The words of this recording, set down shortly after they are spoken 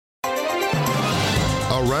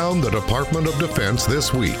around the Department of Defense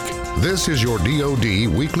this week. This is your DoD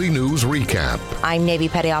Weekly News Recap. I'm Navy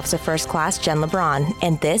Petty Officer First Class Jen LeBron,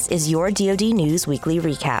 and this is your DoD News Weekly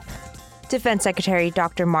Recap. Defense Secretary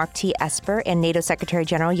Dr. Mark T. Esper and NATO Secretary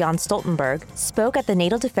General Jan Stoltenberg spoke at the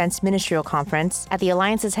NATO Defense Ministerial Conference at the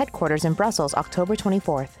Alliance's headquarters in Brussels, October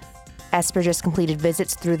 24th. Esper just completed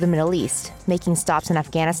visits through the Middle East, making stops in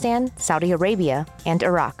Afghanistan, Saudi Arabia, and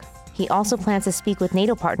Iraq. He also plans to speak with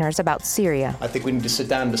NATO partners about Syria. I think we need to sit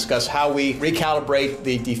down and discuss how we recalibrate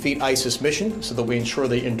the Defeat ISIS mission so that we ensure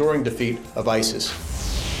the enduring defeat of ISIS.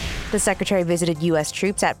 The Secretary visited U.S.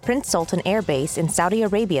 troops at Prince Sultan Air Base in Saudi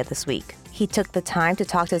Arabia this week. He took the time to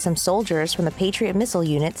talk to some soldiers from the Patriot missile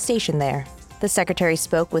unit stationed there. The Secretary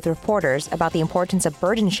spoke with reporters about the importance of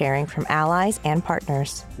burden sharing from allies and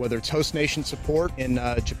partners. Whether it's host nation support in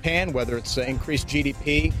Japan, whether it's increased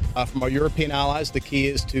GDP from our European allies, the key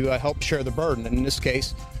is to help share the burden. And in this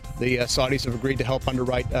case, the Saudis have agreed to help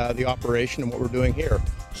underwrite the operation and what we're doing here.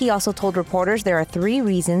 He also told reporters there are 3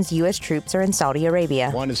 reasons U.S. troops are in Saudi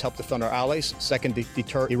Arabia. 1 is help defend our allies. 2nd,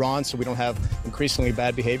 deter Iran so we don't have increasingly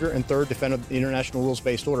bad behavior. And 3rd, defend the international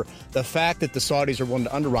rules-based order. The fact that the Saudis are willing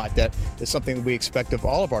to underwrite that is something that we expect of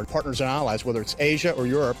all of our partners and allies, whether it's Asia or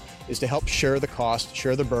Europe, is to help share the cost,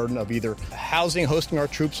 share the burden of either housing, hosting our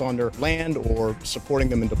troops on their land, or supporting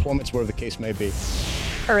them in deployments, whatever the case may be.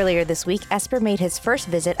 Earlier this week, Esper made his first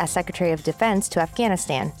visit as Secretary of Defense to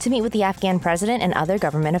Afghanistan to meet with the Afghan president and other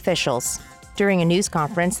government officials. During a news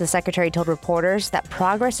conference, the Secretary told reporters that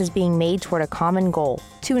progress is being made toward a common goal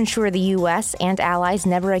to ensure the U.S. and allies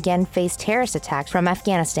never again face terrorist attacks from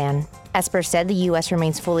Afghanistan. Esper said the U.S.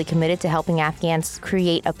 remains fully committed to helping Afghans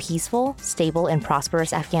create a peaceful, stable, and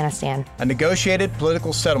prosperous Afghanistan. A negotiated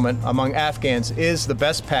political settlement among Afghans is the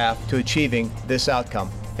best path to achieving this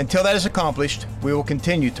outcome. Until that is accomplished, we will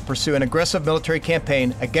continue to pursue an aggressive military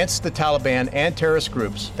campaign against the Taliban and terrorist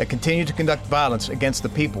groups that continue to conduct violence against the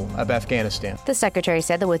people of Afghanistan. The Secretary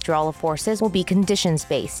said the withdrawal of forces will be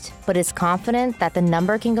conditions-based, but is confident that the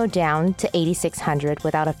number can go down to 8,600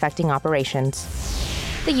 without affecting operations.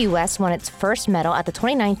 The U.S. won its first medal at the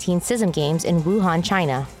 2019 CISM Games in Wuhan,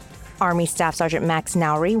 China. Army Staff Sergeant Max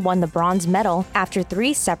Nowry won the bronze medal after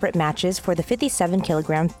 3 separate matches for the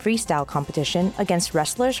 57-kilogram freestyle competition against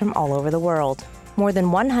wrestlers from all over the world. More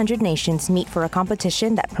than 100 nations meet for a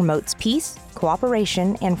competition that promotes peace,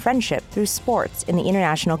 cooperation, and friendship through sports in the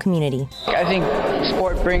international community. I think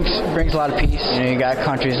sport brings a lot of peace. You got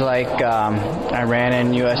countries like Iran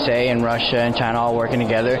and USA and Russia and China all working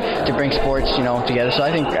together to bring sports, together. So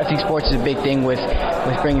I think sports is a big thing with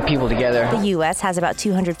bringing people together. The U.S. has about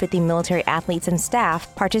 250 military athletes and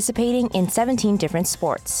staff participating in 17 different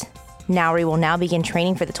sports. Nowry will now begin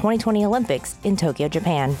training for the 2020 Olympics in Tokyo,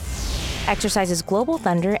 Japan. Exercises Global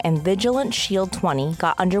Thunder and Vigilant Shield 20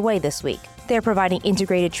 got underway this week. They're providing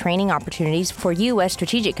integrated training opportunities for U.S.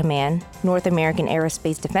 Strategic Command, North American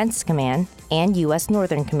Aerospace Defense Command, and U.S.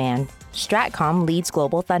 Northern Command. STRATCOM leads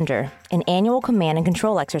Global Thunder, an annual command and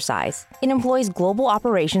control exercise. It employs global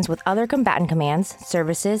operations with other combatant commands,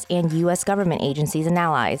 services, and U.S. government agencies and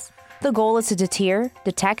allies. The goal is to deter,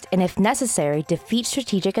 detect, and if necessary, defeat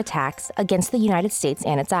strategic attacks against the United States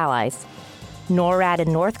and its allies. NORAD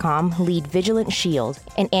and NORTHCOM lead Vigilant Shield,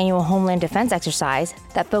 an annual Homeland Defense exercise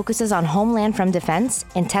that focuses on homeland from defense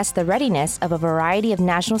and tests the readiness of a variety of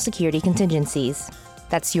national security contingencies.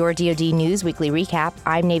 That's your DoD News Weekly Recap.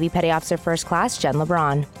 I'm Navy Petty Officer First Class Jen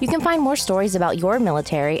LeBron. You can find more stories about your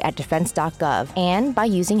military at defense.gov and by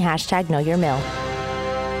using #KnowYourMil.